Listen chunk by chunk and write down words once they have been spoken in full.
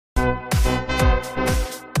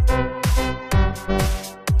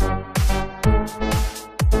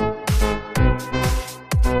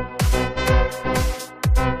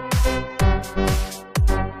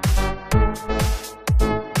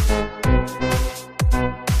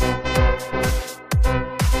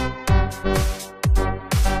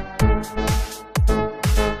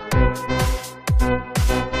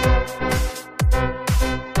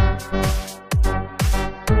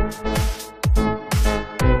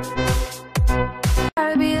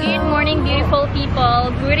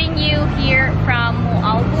people, greeting you here from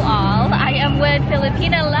Mual. I am with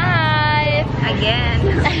Filipina Live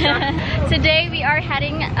again. Today we are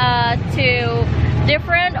heading to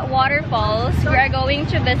different waterfalls. We are going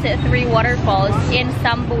to visit 3 waterfalls in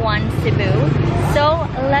Sambuan, Cebu. So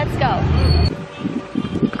let's go.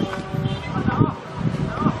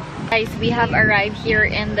 Guys, we have arrived here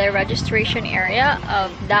in the registration area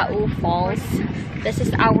of Dao Falls. This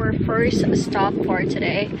is our first stop for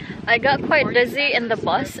today. I got quite dizzy in the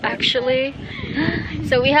bus actually.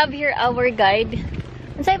 So we have here our guide.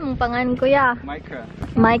 Ano sa'yo mong pangan, kuya? Michael.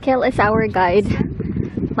 Michael is our guide.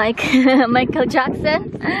 Michael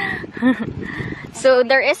Jackson. So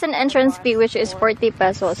there is an entrance fee which is 40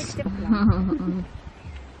 pesos.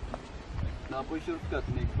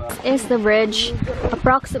 Is the bridge.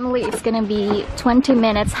 Approximately it's gonna be 20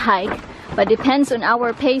 minutes hike, but depends on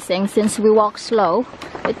our pacing. Since we walk slow,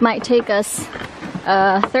 it might take us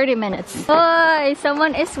 30 minutes. Oh,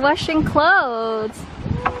 someone is washing clothes.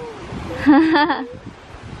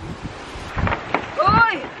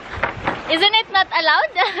 Isn't it not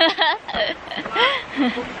allowed?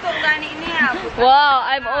 Wow,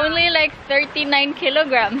 I'm only like 39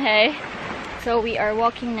 kilograms, hey. So we are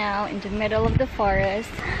walking now in the middle of the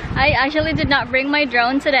forest. I actually did not bring my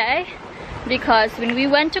drone today because when we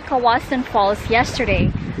went to Kawasan Falls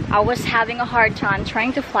yesterday, I was having a hard time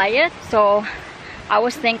trying to fly it. So I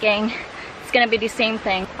was thinking it's gonna be the same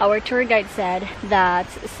thing. Our tour guide said that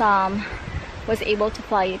Sam was able to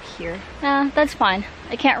fly it here. That's fine.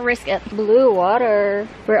 I can't risk it. Blue water.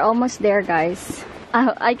 We're almost there, guys.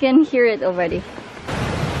 I can hear it already.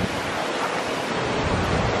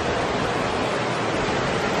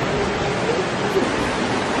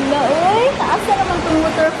 Uy, taas na naman itong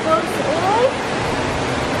waterfalls, uy.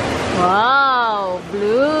 Wow,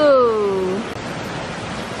 blue.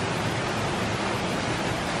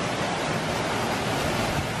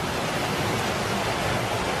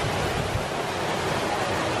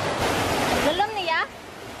 Dalam niya?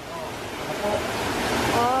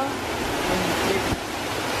 Oh.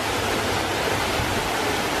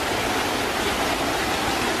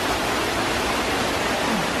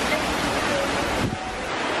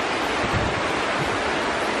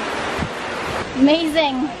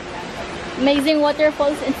 Amazing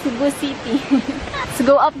waterfalls in Cebu City. Let's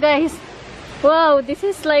go up, guys. Wow, this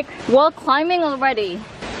is like wall climbing already.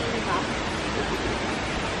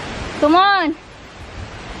 Come on.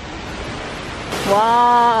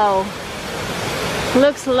 Wow,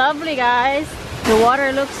 looks lovely, guys. The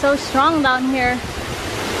water looks so strong down here.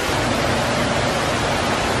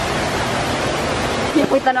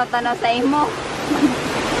 Tanaw-tanaw sa imo.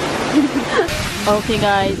 Okay,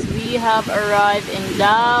 guys, we have arrived in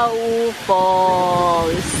Dao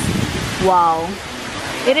Falls. Wow,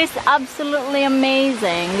 it is absolutely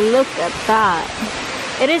amazing. Look at that.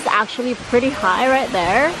 It is actually pretty high right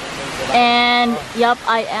there. And yep,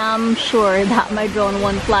 I am sure that my drone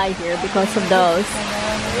won't fly here because of those.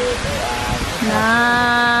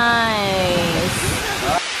 Nice.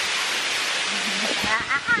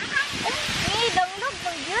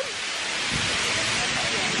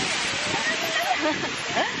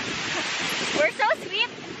 We're so sweet.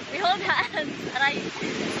 We hold hands.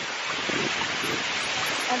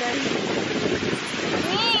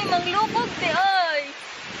 Maglubog di oy.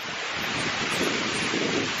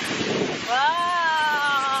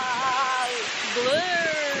 Wow, blue.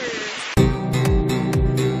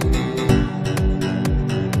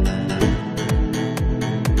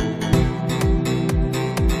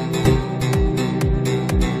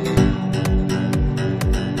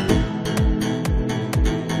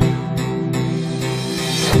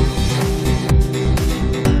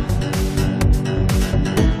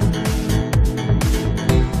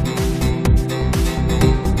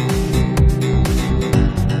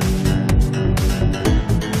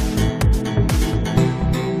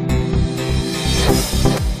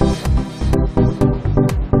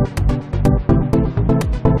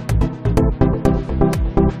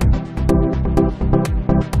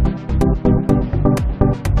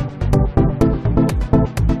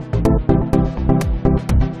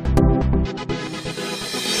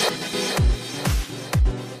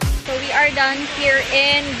 Done here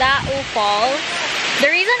in Dao Falls. The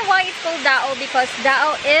reason why it's called Dao because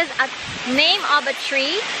Dao is a name of a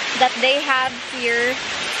tree that they have here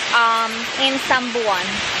in Sambuan.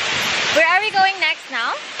 Where are we going next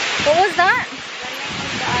now? What was that?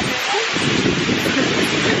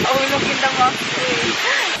 Oh, look in the map.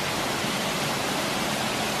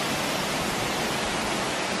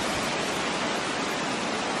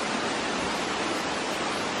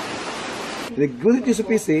 Naggulit yung sa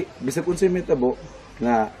PC, bisag unsay may tabo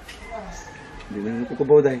nga Hindi na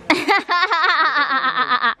nagkukubaw dahil.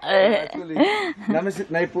 Actually, namin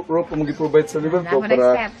rope mag-provide sa liban ko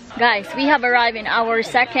para... Guys, we have arrived in our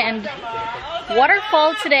second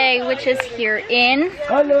waterfall today, which is here in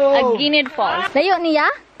Aguinid Falls. Layo niya?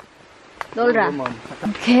 Dolra.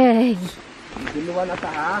 Okay.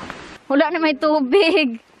 Wala na may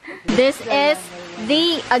tubig. This is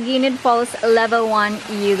the Aguinid Falls level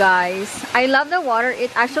 1, you guys. I love the water.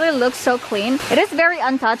 It actually looks so clean. It is very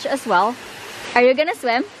untouched as well. Are you gonna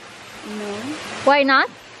swim? No. Why not?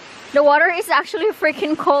 The water is actually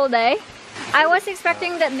freaking cold, eh? I was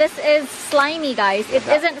expecting that this is slimy, guys. It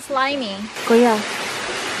isn't slimy. Kuya.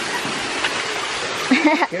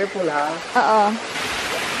 Careful, ha? Oo.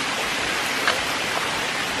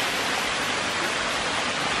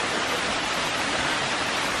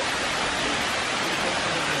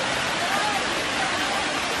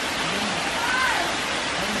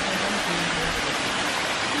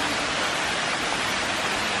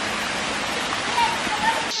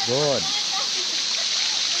 Good.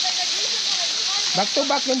 Back to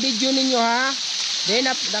back yung video ninyo, ha?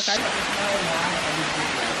 Then up na kayo.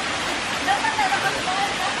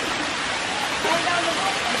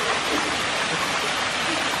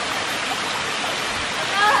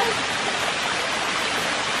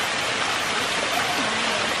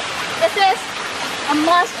 This is a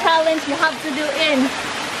must challenge you have to do in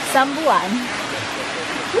Sambuan.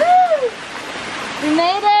 Woo! We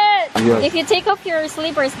made it! Yes. If you take off your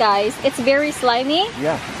slippers, guys, it's very slimy.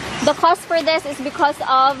 Yeah. The cost for this is because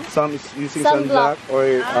of Some is using sunblock. sunblock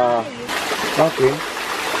or okay.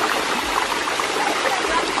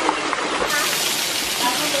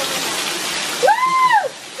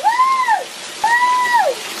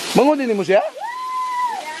 Mangunin mo siya?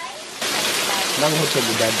 Nanghod sa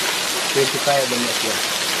budad. 25 ang network.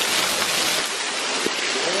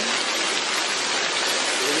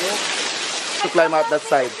 To climb out that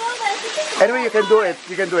side. Anyway, you can do it.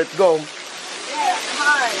 You can do it. Go.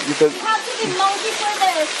 Hard. You can. You have to be monkey for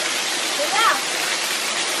this. Yeah.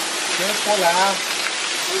 Careful, ha?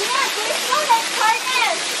 Yeah, there's no like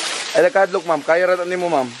harness. Ay, nakadlock, ma'am. Kaya ratan ni mo,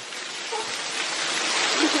 ma'am.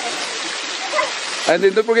 And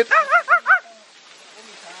then don't forget. Kasi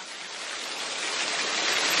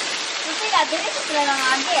nga, dito sila ng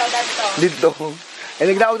agi, o dito. Dito. Ay,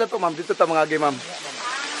 nagdaog na to, ma'am. Dito ta mga gay, ma'am.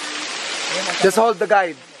 Just hold the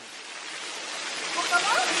guide.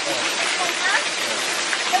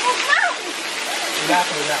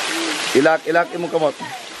 Ilak imong kamot.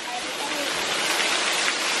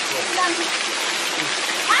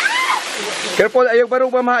 Careful, ayog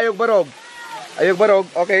barog, ma'am, ha? Ayog barog. Ayog barog.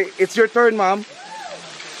 Okay, it's your turn, ma'am.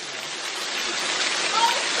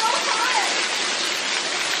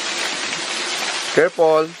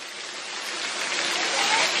 Careful.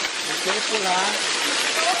 Careful, ha?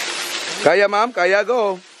 Kaya, ma'am, kaya,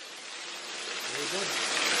 go. Very good.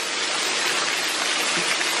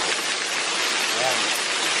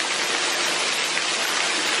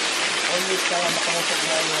 Always kaya makamusok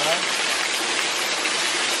na ano, ha?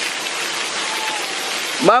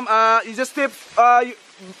 Ma'am, you just step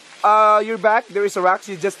your back. There is a rock.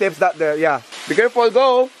 You just steps that there. Yeah. Be careful.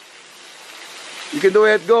 Go. You can do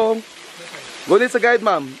it. Go. Go din sa guide,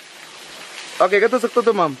 ma'am. Okay, katusok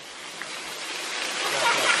to, ma'am.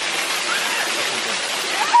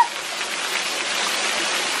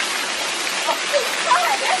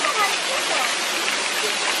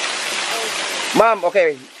 Ma'am,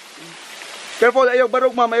 okay. Careful. Ayog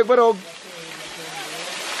barog, ma'am. Ayog barog.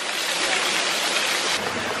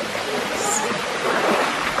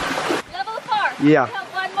 Level 4. Yeah. We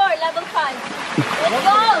have one more, level 5. Let's go!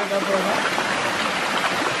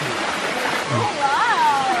 Oh,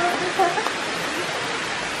 wow!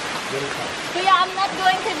 Kuya, I'm not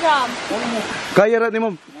going to jump. Kaya rin ni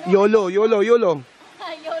ma'am. YOLO, YOLO, YOLO.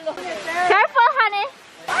 YOLO. Careful, honey!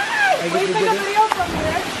 Wait, take a video from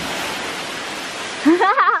here.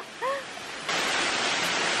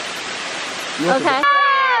 Okay.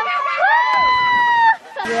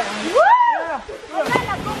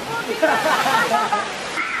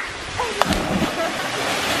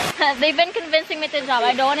 They've been convincing me to jump.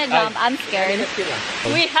 I don't want to jump. I'm scared.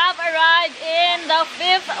 We have arrived in the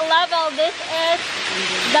 5th level. This is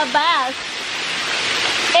the best.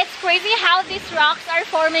 It's crazy how these rocks are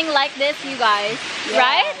forming like this, you guys.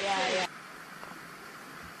 Right? Yeah.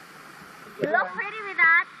 You look pretty with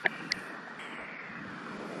that.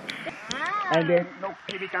 And then no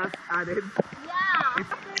chemicals added. Yeah.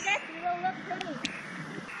 After this, you will look pretty.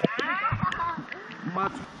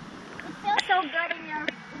 Much. It feels so good in your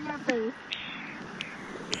face.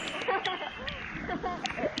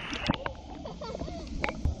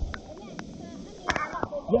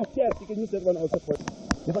 Yes. Yes, you can use that one also for.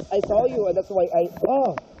 Because I saw you, and that's why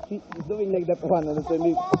he's doing like that one, and that's why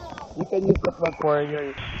you can use that one for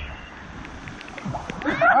your.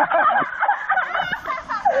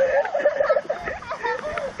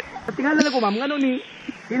 Tingnan na ko, ma'am, ngano ni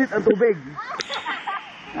init ang tubig.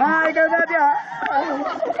 Ikaw na diya.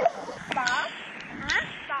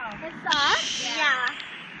 Yeah.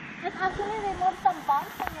 Let's actually remove some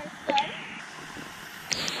bumps from your skin.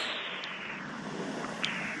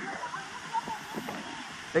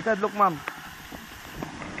 Take a look, ma'am.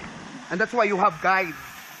 And that's why you have guides.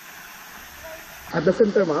 At the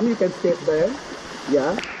center, ma'am, you can sit there.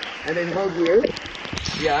 Yeah. And then hold here.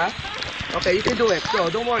 Yeah. Okay, you can do it. So,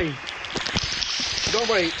 don't worry. Don't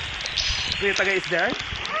worry. Kuya Taga is there.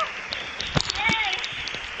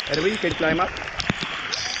 Anyway, you can climb up.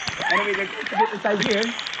 Anyway, then get inside here.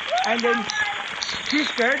 And then she's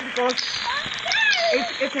scared because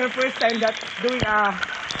it's her first time that doing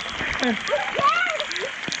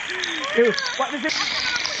what is it?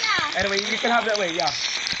 Anyway, you can have that way, yeah.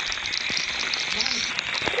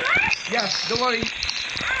 Yes, don't worry.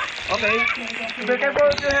 Okay. Be careful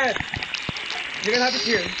with your head. You can have it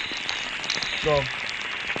here. Go.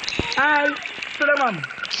 Hi. To the mom.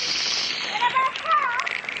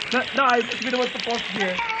 No, I just be the one to post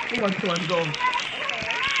here. Come on, go.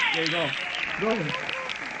 There you go. Go.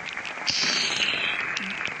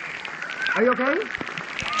 Are you okay?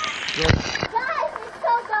 Go. Guys, it's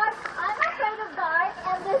so dark. I'm afraid of dark,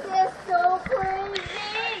 and this is so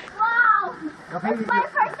crazy. Wow. Okay. It's my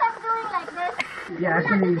first time doing like this. Yeah,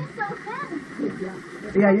 actually. This is so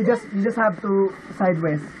thin. Yeah, you just have to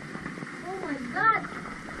sideways. Oh my god.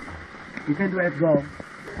 You can do it. Go.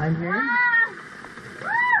 I'm here.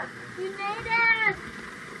 You made it.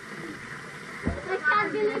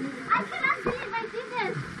 I cannot believe I did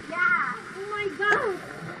this. Yeah. Oh my god.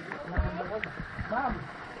 Mom.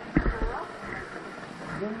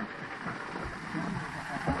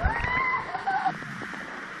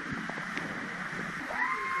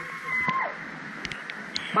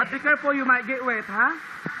 But be careful, you might get wet, huh?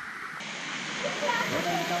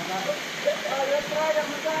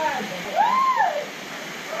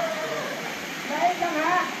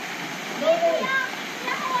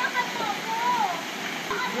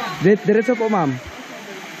 Diretso po, ma'am.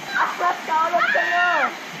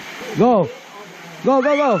 Go! Go,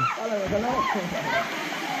 go, go!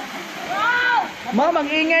 Ma'am, ang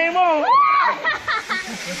ingay mo!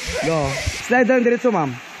 Go. Slide down diretso,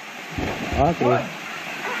 ma'am. Okay.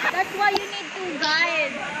 That's why you need two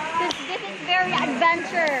guides. Because this is very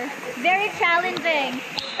adventure. Very challenging.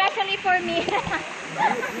 Especially for me.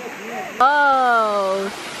 Oh.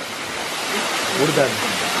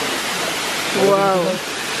 Wow.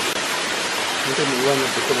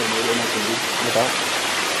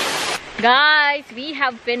 Guys, we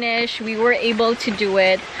have finished. We were able to do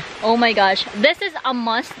it. Oh my gosh. This is a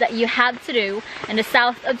must that you have to do in the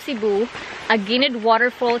south of Cebu. Aguinid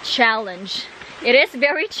waterfall challenge. It is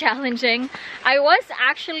very challenging. I was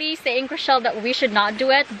actually saying, Chriselle, that we should not do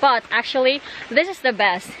it, but actually this is the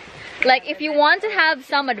best. Like, if you want to have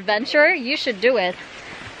some adventure, you should do it.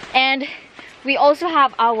 And we also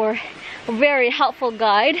have our very helpful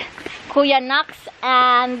guide, Kuya Nax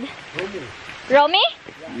and Romy?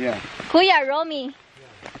 Yeah. Kuya, Romy.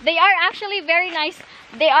 They are actually very nice.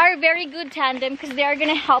 They are very good tandem because they are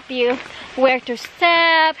gonna help you where to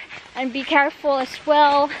step and be careful as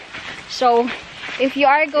well. So if you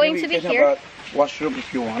are going to be here, washroom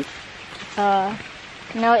if you want.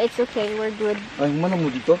 no, it's okay. We're good. Ay, mana mo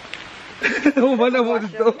dito? Mana mo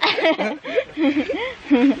dito?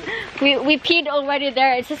 We peed already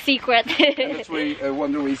there. It's a secret. That's why I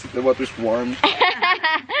wonder why the water's warm.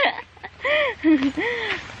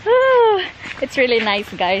 It's really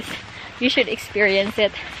nice, guys. You should experience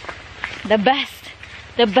it. The best.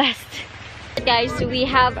 The best. Guys, so we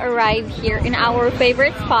have arrived here in our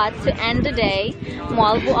favorite spot to end the day,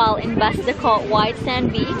 Mualbual in Basdako White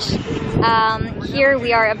Sand Beach. Here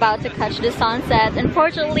we are about to catch the sunset.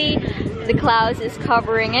 Unfortunately, the clouds is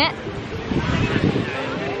covering it.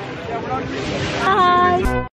 Bye!